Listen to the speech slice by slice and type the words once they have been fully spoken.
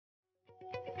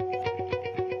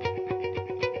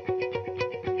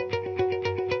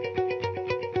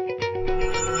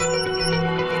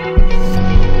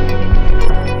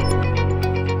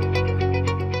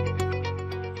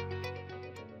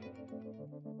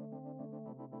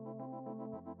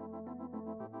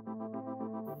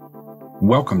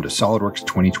Welcome to SOLIDWORKS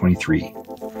 2023.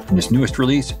 In this newest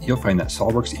release, you'll find that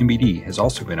SOLIDWORKS MBD has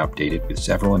also been updated with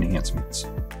several enhancements.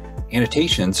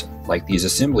 Annotations, like these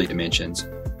assembly dimensions,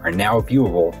 are now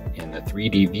viewable in the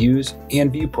 3D views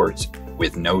and viewports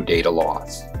with no data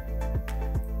loss.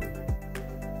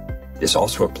 This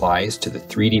also applies to the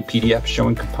 3D PDF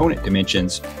showing component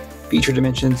dimensions, feature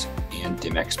dimensions, and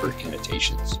DimExpert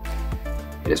annotations.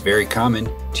 It is very common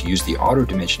to use the auto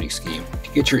dimensioning scheme to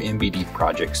get your MBD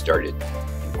project started.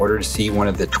 In order to see one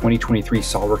of the 2023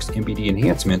 SOLIDWORKS MBD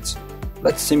enhancements,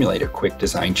 let's simulate a quick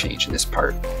design change in this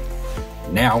part.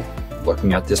 Now,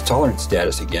 looking at this tolerance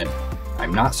status again,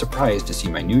 I'm not surprised to see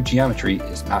my new geometry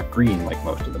is not green like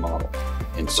most of the model.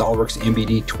 In SOLIDWORKS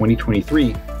MBD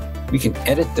 2023, we can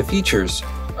edit the features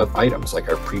of items like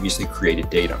our previously created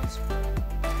datums.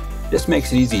 This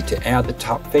makes it easy to add the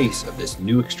top face of this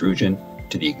new extrusion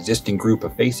to the existing group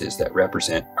of faces that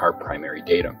represent our primary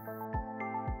datum.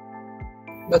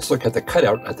 Let's look at the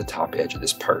cutout at the top edge of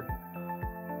this part.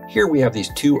 Here we have these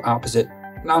two opposite,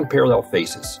 non-parallel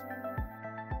faces.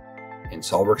 In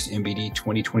SOLIDWORKS MBD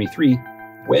 2023,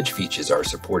 wedge features are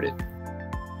supported.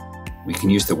 We can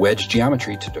use the wedge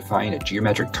geometry to define a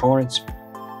geometric tolerance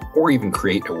or even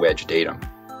create a wedge datum.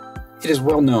 It is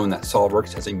well known that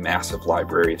SOLIDWORKS has a massive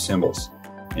library of symbols.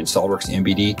 In SOLIDWORKS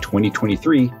MBD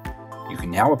 2023, you can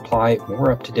now apply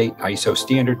more up-to-date ISO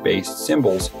standard-based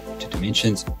symbols to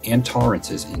dimensions and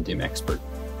tolerances in DimExpert.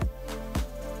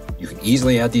 You can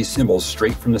easily add these symbols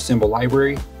straight from the symbol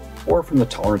library or from the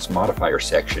tolerance modifier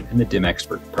section in the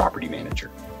DimExpert property manager.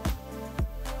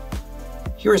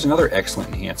 Here is another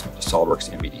excellent enhancement to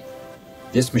SOLIDWORKS MBD.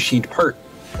 This machined part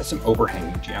has some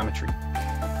overhanging geometry.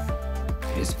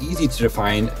 It is easy to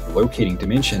define the locating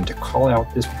dimension to call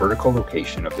out this vertical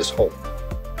location of this hole.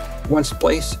 Once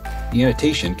placed, the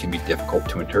annotation can be difficult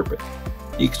to interpret.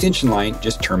 The extension line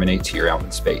just terminates here out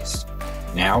in space.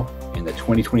 Now, in the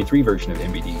 2023 version of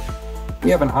MBD, we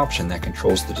have an option that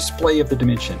controls the display of the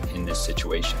dimension in this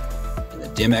situation. In the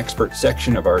DimExpert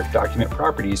section of our document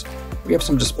properties, we have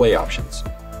some display options.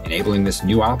 Enabling this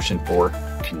new option for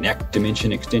Connect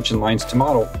Dimension Extension Lines to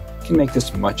Model can make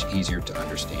this much easier to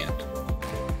understand.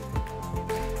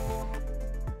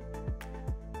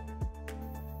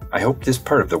 I hope this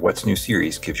part of the What's New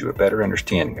series gives you a better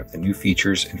understanding of the new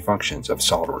features and functions of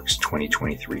SOLIDWORKS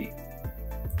 2023.